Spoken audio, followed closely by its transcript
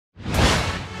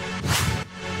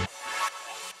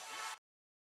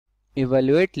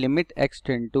Evaluate limit x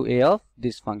tend to a of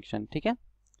this function. ठीक है,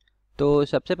 तो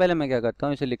सबसे पहले मैं क्या करता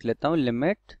हूँ, इसे लिख लेता हूँ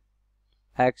limit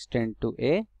x tend to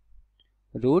a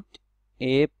root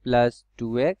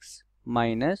a+2x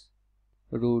minus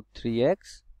root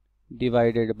 3x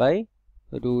divided by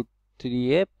root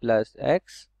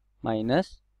 3a+x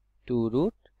minus 2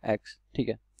 root x। ठीक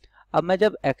है, अब मैं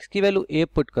जब x की वैल्यू a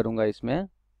पुट करूंगा इसमें,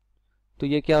 तो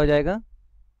ये क्या हो जाएगा,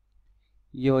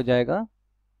 ये हो जाएगा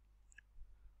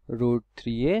root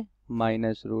 3a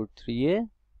minus root 3a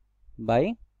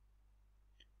by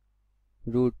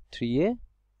root 3a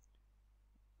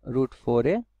root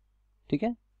 4a, ठीक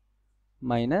है,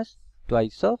 minus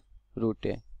twice of root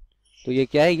a। तो ये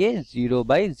क्या है, ये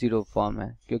 0/0 फॉर्म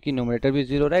है, क्योंकि न्यूमरेटर भी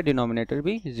 0 हो रहा है, डिनोमिनेटर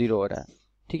भी 0 हो रहा है।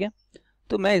 ठीक है,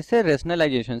 तो मैं इसे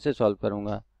रेशनलाइजेशन से सॉल्व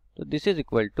करूंगा। तो this is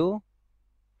equal to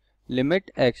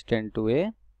limit x tend to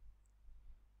a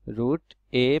root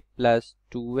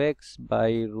a+2x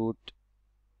by root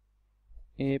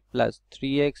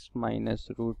a+3x minus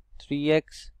root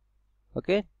 3x,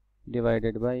 okay,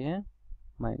 divided by है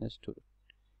 -2।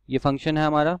 ये फंक्शन है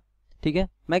हमारा। ठीक है,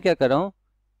 मैं क्या कर रहा हूँ,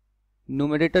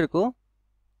 न्यूमरेटर को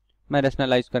मैं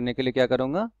रेशनलाइज करने के लिए क्या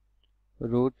करूँगा,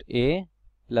 root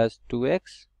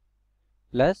a+2x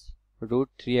plus root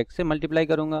 3x से मल्टीप्लाई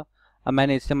करूँगा। अब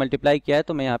मैंने इससे मल्टीप्लाई किया है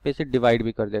तो मैं यहाँ पे इसे डिवाइड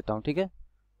भी कर देता हूँ। ठीक है,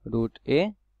 root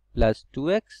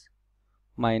a+2x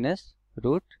minus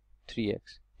root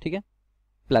 3x, ठीक है,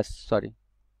 प्लस सॉरी,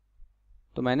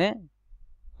 तो मैंने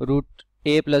root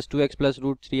a+2x plus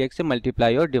root 3x से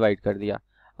मल्टीप्लाई और डिवाइड कर दिया।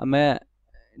 अब मैं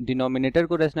डिनोमिनेटर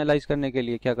को रेशनलाइज करने के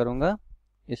लिए क्या करूँगा,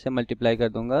 इससे मल्टीप्लाई कर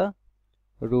दूंगा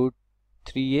root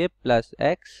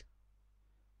 3a+x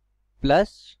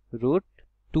plus root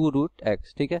 2 root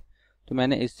x। ठीक है, तो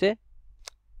मैंने इससे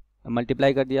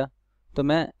मल्टीप्लाई कर दिया, तो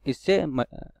मैं इससे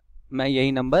मैं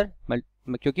यही नंबर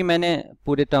क्योंकि मैंने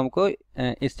पूरे टर्म को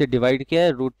इससे डिवाइड किया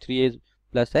है root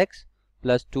 3a+x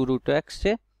plus 2 root x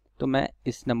से, तो मैं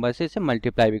इस नंबर से इसे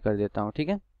मल्टीप्लाई भी कर देता हूँ। ठीक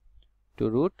है, to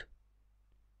root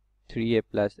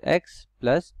 3a+x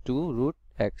plus 2 root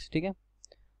x। ठीक है,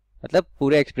 मतलब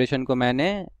पूरे एक्सप्रेशन को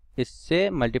मैंने इससे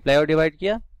मल्टीप्लाई और डिवाइड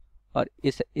किया और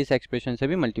इस एक्सप्रेशन से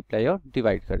भी मल्टीप्लाई और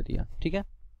डिवाइड कर दिया। ठीक है,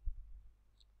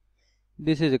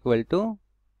 this is equal to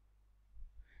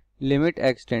limit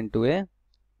x tend to a।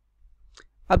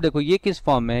 अब देखो ये किस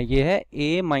फॉर्म में है, ये है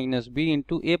a minus B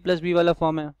into A plus B वाला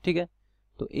फॉर्म है। ठीक है,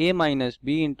 तो a minus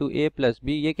B into A plus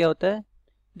B, ये क्या होता है,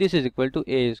 this is equal to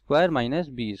a square minus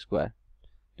B square.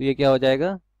 तो ये क्या हो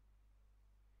जाएगा,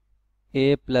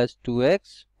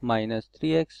 a+2x माइनस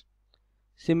 3x।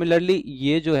 सिमिलरली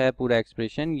ये जो है पूरा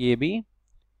एक्सप्रेशन, ये भी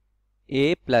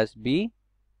a प्लस बी,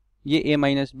 ये a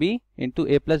minus B into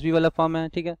A plus B वाला फॉर्म है।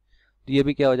 ठीक है, तो ये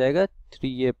भी क्या हो जाएगा,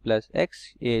 3a+x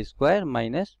a square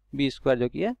minus B square जो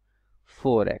कि है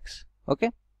 4x, ओके,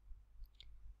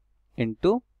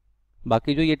 इंटू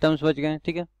बाकी जो ये टर्म्स बच गए हैं।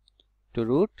 ठीक है, तो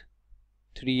root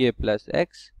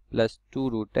 3a+x plus 2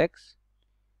 root x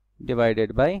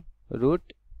divided by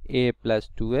root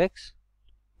a+2x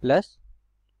plus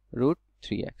root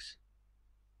 3x।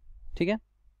 ठीक है,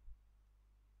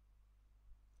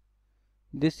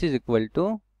 this is equal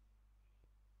to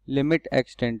limit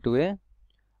x tend to a।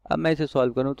 अब मैं इसे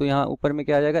सॉल्व करूं तो यहाँ ऊपर में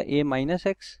क्या आ जाएगा, a माइनस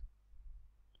एक्स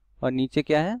और नीचे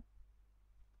क्या है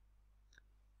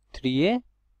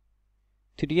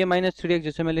 3a माइनस 3x,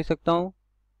 जैसे मैं लिख सकता हूँ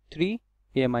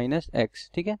 3a माइनस एक्स।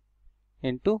 ठीक है,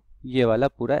 इंटू ये वाला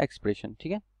पूरा एक्सप्रेशन।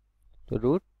 ठीक है, तो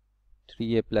root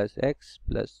 3a+x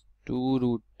plus 2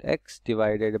 root x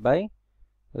divided by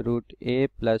root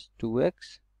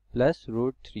a+2x plus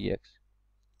root 3x।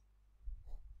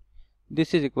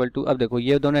 This is equal to, अब देखो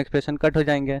ये दोनों एक्सप्रेशन कट हो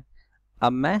जाएंगे।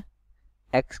 अब मैं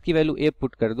x की वैल्यू a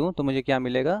पुट कर दूं तो मुझे क्या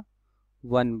मिलेगा,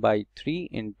 1/3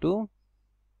 इंटू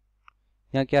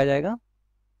यहाँ क्या आ जाएगा,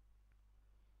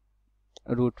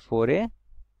 root 4a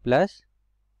plus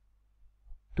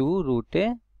 2 root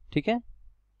a, ठीक है,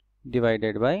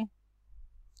 divided by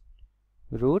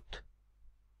root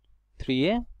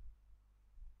 3a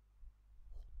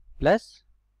plus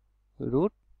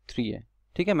root 3a।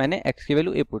 ठीक है, मैंने x की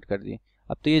वैल्यू a पुट कर दी।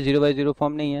 अब तो ये 0/0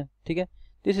 फॉर्म नहीं है। ठीक है,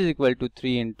 this is equal to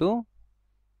 3 into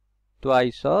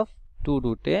twice of 2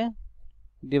 root a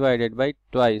divided by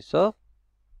twice of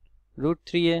root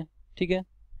 3a। ठीक है,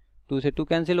 2 से 2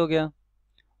 कैंसिल हो गया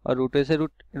और रूट a से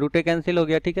रूट a कैंसिल हो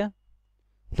गया। ठीक है,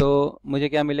 तो मुझे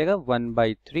क्या मिलेगा,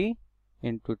 1/3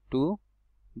 इंटू 2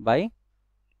 बाई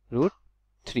रूट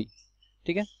 3।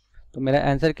 ठीक है, तो मेरा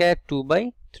आंसर क्या है,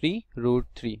 2/3 root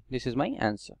 3। This is my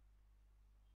answer.